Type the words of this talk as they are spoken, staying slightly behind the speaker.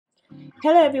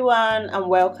Hello everyone and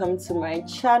welcome to my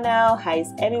channel. How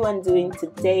is everyone doing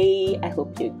today? I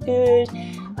hope you're good.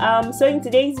 So in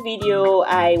today's video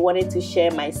I wanted to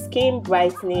share my skin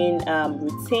brightening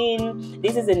routine.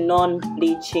 This is a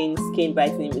non-bleaching skin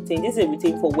brightening routine. This is a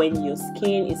routine for when your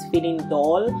skin is feeling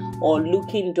dull or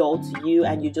looking dull to you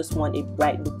and you just want a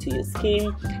bright look to your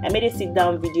skin. I made a sit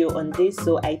down video on this,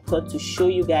 so I thought to show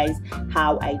you guys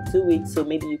how I do it, so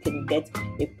maybe you can get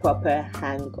a proper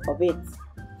hang of it.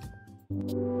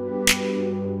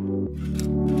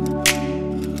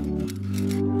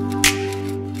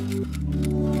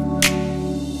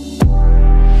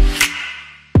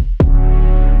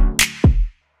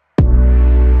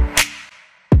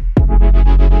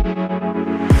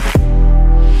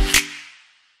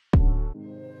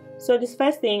 So this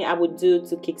first thing I would do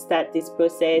to kickstart this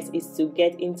process is to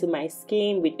get into my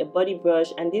skin with a body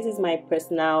brush, and this is my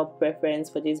personal preference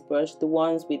for this brush, the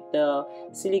ones with the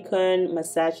silicone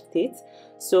massage tips.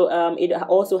 So it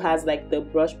also has like the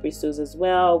brush bristles as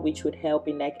well, which would help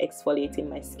in like exfoliating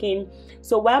my skin.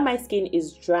 So while my skin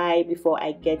is dry before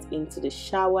I get into the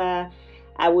shower,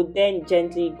 I would then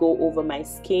gently go over my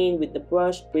skin with the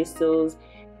brush bristles.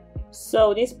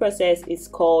 So this process is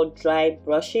called dry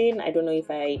brushing. I don't know if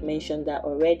I mentioned that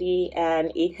already,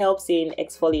 and it helps in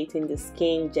exfoliating the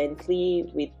skin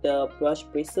gently with the brush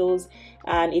bristles,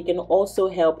 and it can also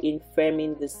help in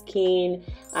firming the skin.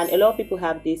 And a lot of people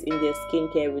have this in their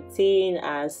skincare routine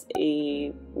as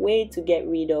a way to get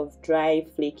rid of dry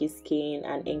flaky skin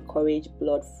and encourage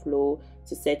blood flow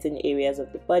to certain areas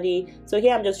of the body. So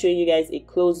here I'm just showing you guys a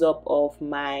close-up of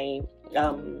my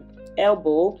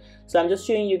elbow. So I'm just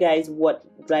showing you guys what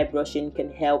dry brushing can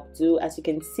help do. As you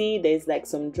can see, there's like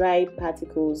some dry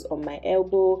particles on my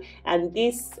elbow, and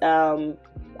this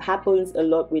happens a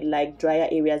lot with like drier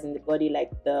areas in the body,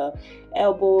 like the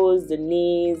elbows, the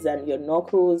knees, and your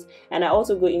knuckles. And I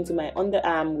also go into my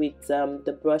underarm with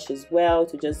the brush as well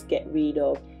to just get rid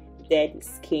of dead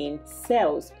skin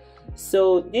cells.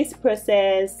 So this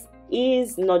process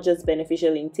is not just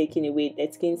beneficial in taking away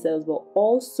dead skin cells, but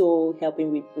also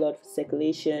helping with blood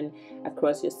circulation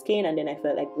across your skin. And then I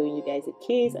felt like blowing you guys a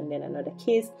kiss, and then another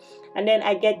kiss, and then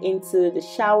I get into the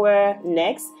shower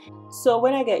next. So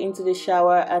when I get into the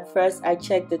shower, at first I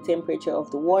check the temperature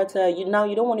of the water. Now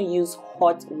you don't want to use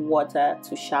hot water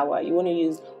to shower. You want to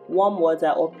use warm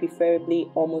water, or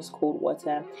preferably almost cold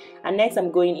water. And next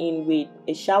I'm going in with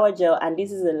a shower gel, and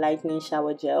this is a lightening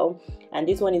shower gel, and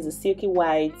this one is a silky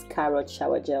white carrot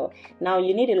shower gel. Now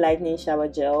you need a lightening shower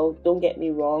gel, don't get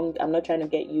me wrong, I'm not trying to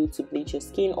get you to bleach your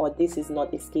skin, or this is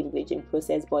not a skin bleaching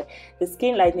process, but the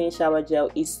skin lightening shower gel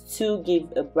is to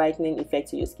give a brightening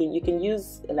effect to your skin. You can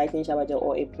use a lightening shower gel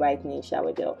or a brightening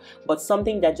shower gel, but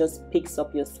something that just picks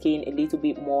up your skin a little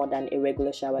bit more than a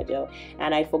regular shower gel.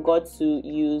 And I forgot to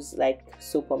use like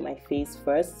soap on my face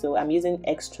first, so I'm using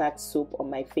extract soap on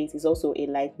my face. It's also a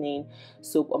lightening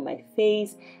soap on my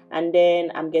face, and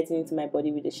then I'm getting into my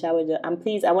body with the shower gel. And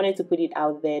please, I wanted to put it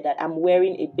out there that I'm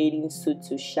wearing a bathing suit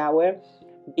to shower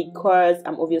because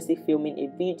I'm obviously filming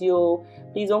a video.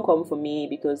 Please don't come for me,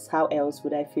 because how else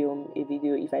would I film a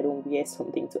video if I don't wear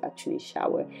something to actually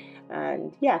shower?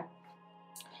 And yeah,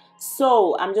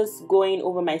 so I'm just going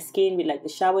over my skin with like the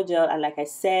shower gel, and like I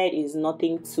said, it's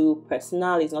nothing too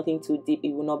personal, it's nothing too deep.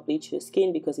 It will not bleach your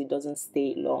skin because it doesn't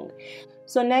stay long.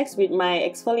 So next, with my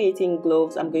exfoliating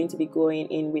gloves, I'm going to be going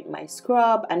in with my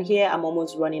scrub, and here I'm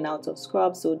almost running out of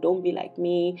scrub, so don't be like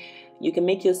me. You can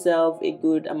make yourself a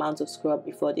good amount of scrub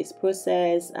before this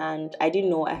process, and I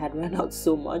didn't know I had run out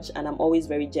so much, and I'm always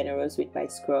very generous with my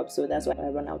scrub, so that's why I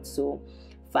run out so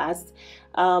fast.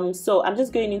 So I'm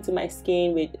just going into my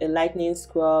skin with a lightening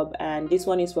scrub, and this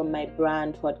one is from my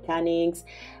brand Workwithdikan,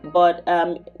 but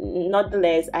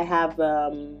nonetheless I have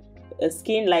a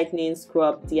skin lightening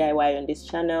scrub DIY on this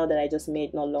channel that I just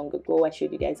made not long ago. I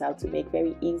showed you guys how to make,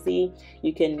 very easy.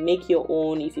 You can make your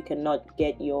own if you cannot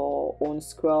get your own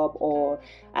scrub, or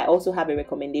I also have a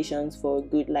recommendations for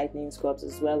good lightening scrubs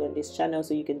as well on this channel,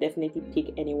 so you can definitely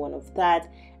pick any one of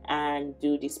that and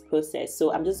do this process.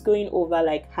 So I'm just going over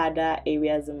like harder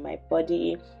areas in my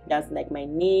body, that's like my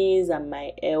knees and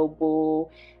my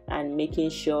elbow, and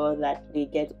making sure that they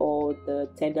get all the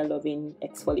tender loving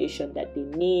exfoliation that they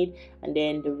need, and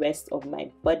then the rest of my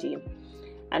body.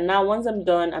 And now once I'm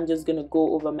done, I'm just gonna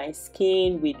go over my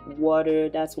skin with water,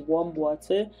 that's warm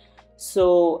water.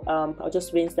 So I'll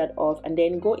just rinse that off and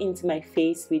then go into my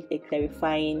face with a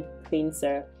clarifying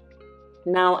cleanser.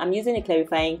 Now I'm using a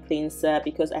clarifying cleanser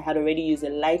because I had already used a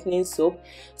lightening soap,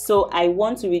 so I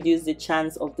want to reduce the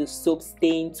chance of the soap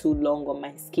staying too long on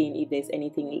my skin if there's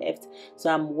anything left. So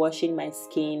I'm washing my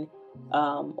skin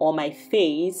or my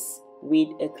face with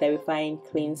a clarifying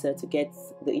cleanser to get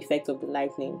the effect of the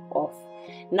lightening off.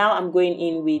 Now I'm going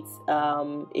in with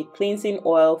a cleansing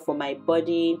oil for my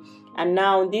body, and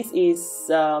now this is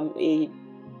a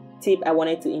tip I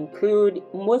wanted to include.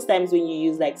 Most times when you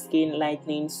use like skin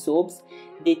lightening soaps,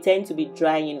 they tend to be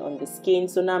drying on the skin.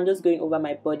 So now I'm just going over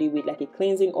my body with like a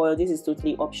cleansing oil. This is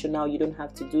totally optional, you don't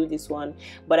have to do this one,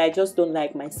 but I just don't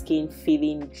like my skin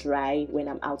feeling dry when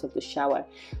I'm out of the shower.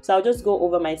 So I'll just go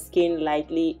over my skin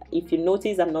lightly. If you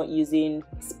notice, I'm not using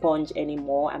sponge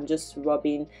anymore. I'm just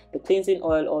rubbing the cleansing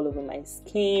oil all over my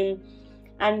skin,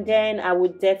 and then I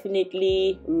would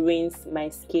definitely rinse my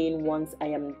skin once I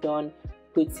am done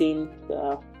putting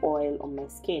the oil on my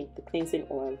skin, the cleansing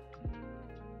oil.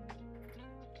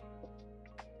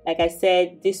 Like I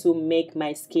said, this will make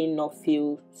my skin not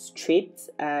feel stripped,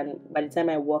 and by the time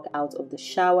I walk out of the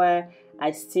shower,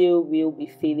 I still will be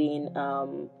feeling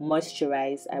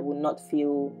moisturized. I will not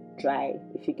feel dry,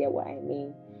 if you get what I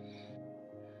mean.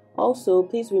 Also,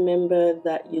 please remember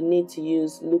that you need to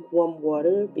use lukewarm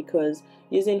water, because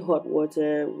using hot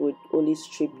water would only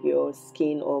strip your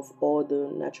skin of all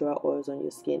the natural oils on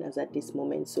your skin as at this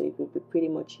moment, so it would be pretty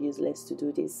much useless to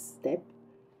do this step.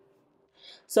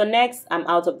 So next, I'm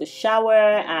out of the shower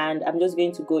and I'm just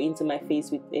going to go into my face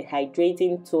with a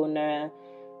hydrating toner,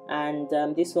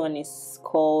 and this one is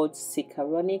called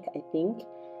Cicaronic, I think,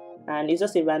 and it's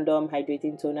just a random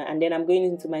hydrating toner. And then I'm going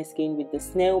into my skin with the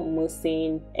snail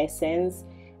mucin essence,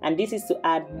 and this is to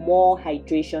add more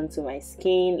hydration to my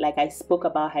skin. Like I spoke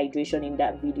about hydration in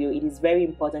that video, it is very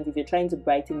important. If you're trying to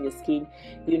brighten your skin,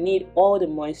 you need all the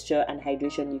moisture and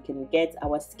hydration you can get.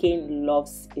 Our skin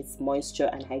loves its moisture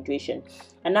and hydration.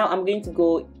 And now I'm going to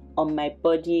go on my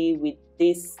body with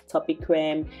this topic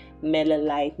creme Mellow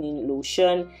Lightening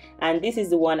Lotion, and this is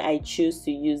the one I choose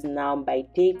to use now by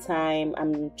daytime.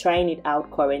 I'm trying it out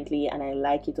currently and I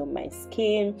like it on my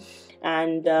skin,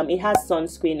 and it has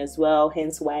sunscreen as well,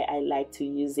 hence why I like to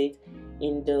use it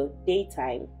in the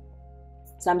daytime.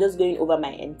 So I'm just going over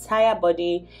my entire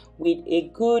body with a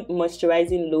good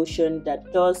moisturizing lotion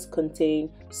that does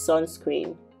contain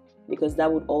sunscreen, because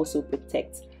that would also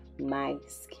protect my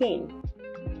skin.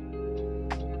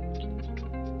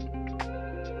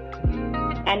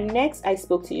 And next, I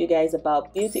spoke to you guys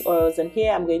about beauty oils, and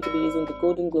here I'm going to be using the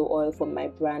Golden Glow oil from my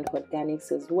brand Organics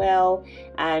as well.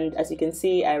 And as you can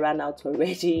see, I ran out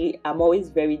already. I'm always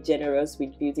very generous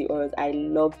with beauty oils. I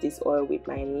love this oil with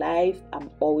my life. I'm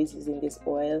always using this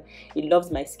oil. It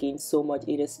loves my skin so much.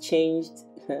 It has changed.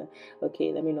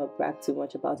 Okay, let me not brag too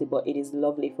much about it, but it is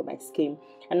lovely for my skin.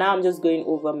 And now I'm just going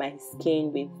over my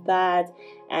skin with that,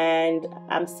 and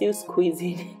I'm still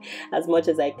squeezing as much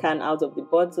as I can out of the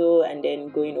bottle and then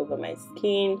going over my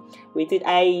skin with it.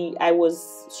 I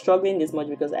was struggling this much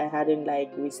because I hadn't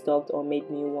like restocked or made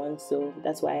new ones, so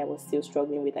that's why I was still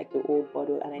struggling with like the old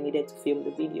bottle and I needed to film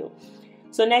the video.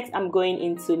 So next, I'm going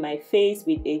into my face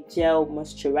with a gel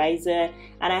moisturizer,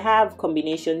 and I have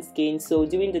combination skin, so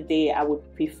during the day I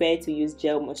would prefer to use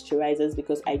gel moisturizers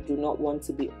because I do not want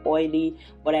to be oily,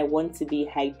 but I want to be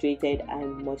hydrated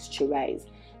and moisturized.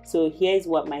 So here's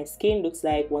what my skin looks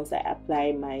like once I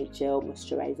apply my gel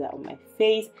moisturizer on my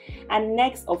face. And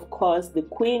next, of course, the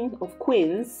queen of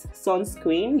queens,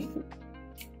 sunscreen.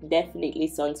 Definitely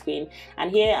sunscreen, and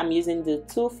here I'm using the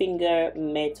 2-finger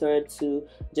method to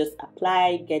just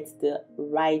apply, get the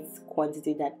right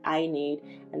quantity that I need,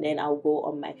 and then I'll go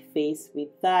on my face with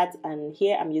that. And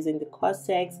here I'm using the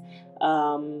Cosrx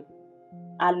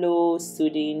Aloe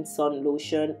Soothing Sun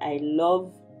Lotion. I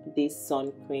love this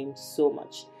sun cream so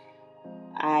much.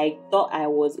 I thought I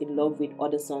was in love with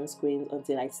other sunscreens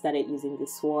until I started using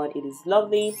this one. It is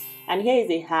lovely. And here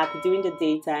is a hack. During the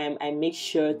daytime, I make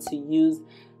sure to use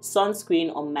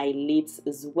sunscreen on my lips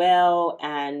as well.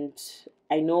 And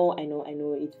I know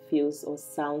it feels or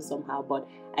sounds somehow, but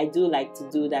I do like to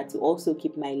do that to also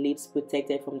keep my lips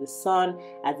protected from the sun,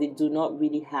 as they do not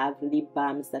really have lip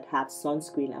balms that have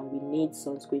sunscreen, and we need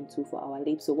sunscreen too for our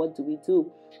lips. So what do?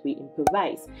 We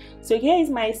improvise. So here is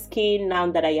my skin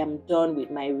now that I am done with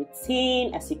my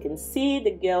routine. As you can see,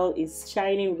 the girl is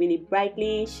shining really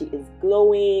brightly. She is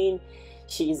glowing.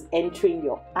 She is entering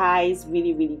your eyes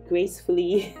really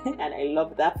gracefully, and I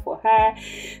love that for her.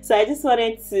 So I just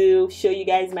wanted to show you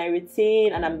guys my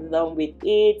routine, and I'm done with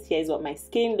it. Here's what my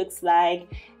skin looks like.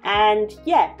 And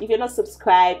yeah, if you're not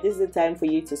subscribed, this is the time for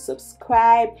you to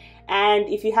subscribe. And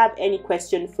if you have any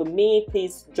question for me,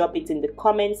 please drop it in the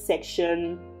comment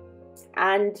section.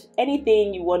 And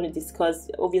anything you want to discuss,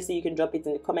 obviously you can drop it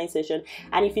in the comment section.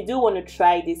 And if you do want to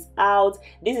try this out,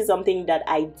 this is something that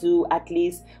I do at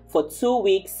least for 2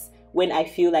 weeks when I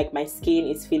feel like my skin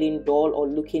is feeling dull or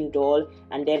looking dull,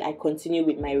 and then I continue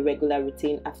with my regular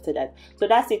routine after that. So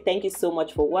that's it. Thank you so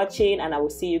much for watching, and I will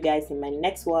see you guys in my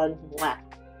next one. Mwah.